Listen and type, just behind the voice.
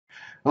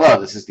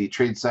Hello, this is the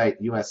Tradesight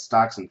U.S.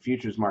 Stocks and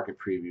Futures Market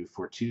Preview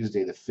for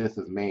Tuesday, the 5th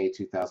of May,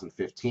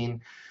 2015.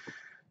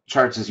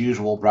 Charts, as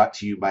usual, brought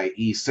to you by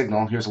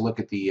eSignal. Here's a look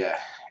at the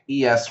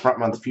ES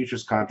front-month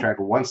futures contract,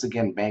 once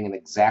again banging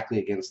exactly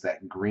against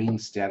that green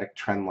static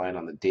trend line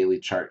on the daily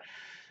chart.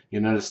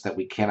 You'll notice that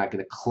we cannot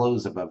get a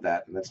close above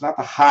that. And that's not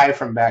the high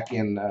from back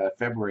in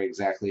February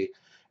exactly.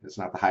 It's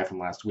not the high from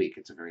last week.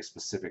 It's a very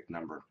specific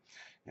number.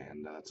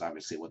 And that's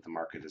obviously what the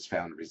market has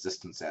found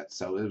resistance at.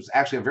 So it was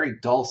actually a very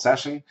dull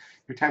session.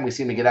 Every time we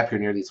seem to get up here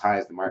near these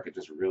highs, the market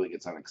just really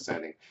gets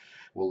unexciting.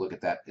 We'll look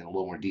at that in a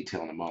little more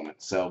detail in a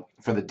moment. So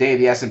for the day,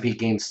 the S&P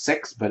gained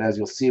 6, but as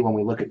you'll see when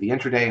we look at the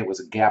intraday, it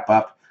was a gap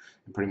up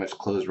and pretty much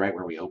closed right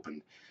where we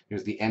opened.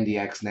 Here's the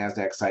NDX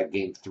NASDAQ side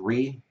gained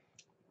 3.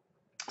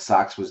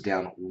 SOX was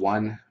down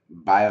 1.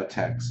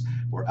 Biotechs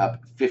were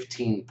up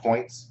 15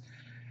 points.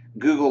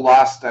 Google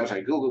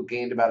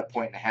gained about 1.5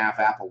 points.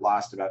 Apple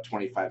lost about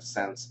 25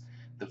 cents.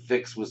 The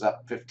VIX was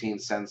up 15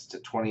 cents to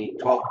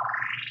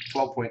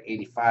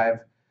 12.85.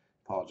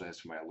 Apologize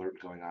for my alert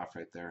going off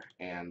right there.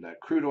 And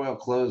crude oil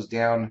closed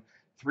down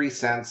 3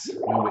 cents.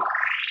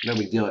 No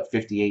big deal at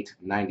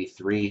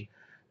 58.93.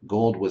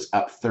 Gold was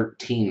up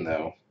 13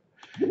 though.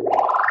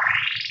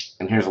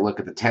 And here's a look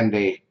at the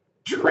 10-day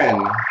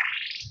trend.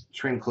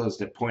 Trend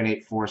closed at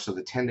 0.84, so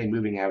the 10-day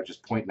moving average is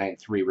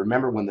 0.93.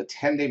 Remember, when the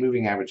 10-day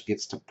moving average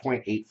gets to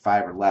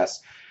 0.85 or less,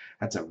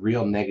 that's a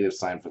real negative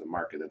sign for the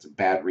market. That's a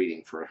bad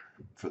reading for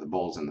the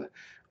bulls and the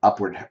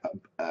upward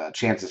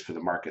chances for the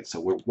market.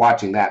 So we're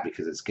watching that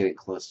because it's getting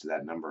close to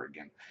that number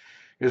again.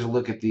 Here's a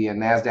look at the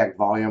NASDAQ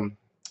volume,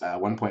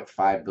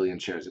 1.5 billion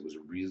shares. It was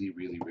really,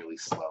 really, really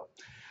slow.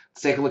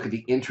 Let's take a look at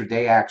the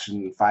intraday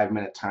action in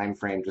 5-minute time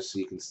frame just so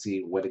you can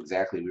see what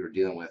exactly we were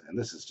dealing with. And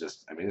this is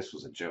just, I mean, this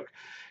was a joke.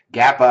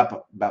 Gap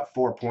up about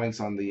 4 points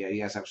on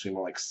the ES, actually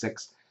more like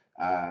 6.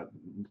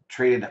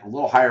 Traded a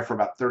little higher for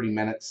about 30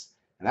 minutes.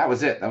 And that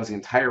was it. That was the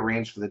entire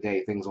range for the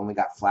day. Things only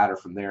got flatter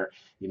from there.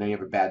 You know you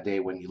have a bad day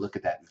when you look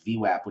at that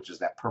VWAP, which is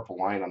that purple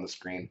line on the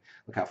screen.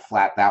 Look how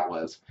flat that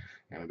was.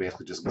 And we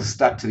basically just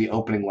stuck to the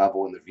opening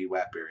level in the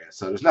VWAP area.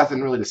 So there's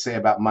nothing really to say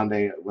about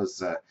Monday. It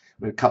was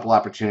we had a couple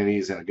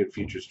opportunities and a good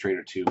futures trade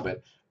or two,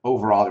 but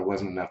overall there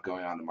wasn't enough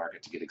going on in the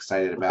market to get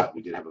excited about.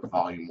 We did have a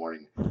volume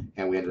warning,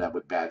 and we ended up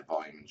with bad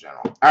volume in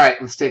general. All right,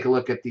 let's take a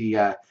look at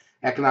the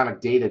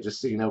economic data,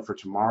 just so you know, for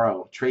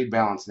tomorrow. Trade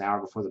balance an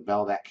hour before the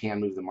bell. That can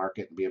move the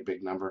market and be a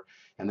big number.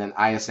 And then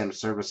ISM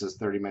services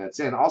 30 minutes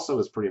in also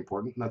is pretty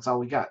important. And that's all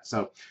we got.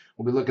 So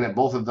we'll be looking at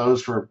both of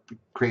those for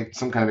create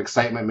some kind of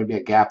excitement, maybe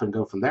a gap, and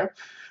go from there.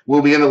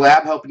 We'll be in the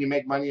lab helping you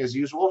make money as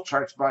usual.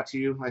 Charts brought to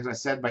you, like I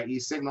said, by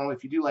eSignal.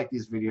 If you do like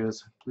these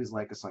videos, please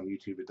like us on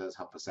YouTube. It does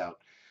help us out.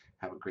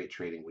 Have a great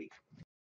trading week.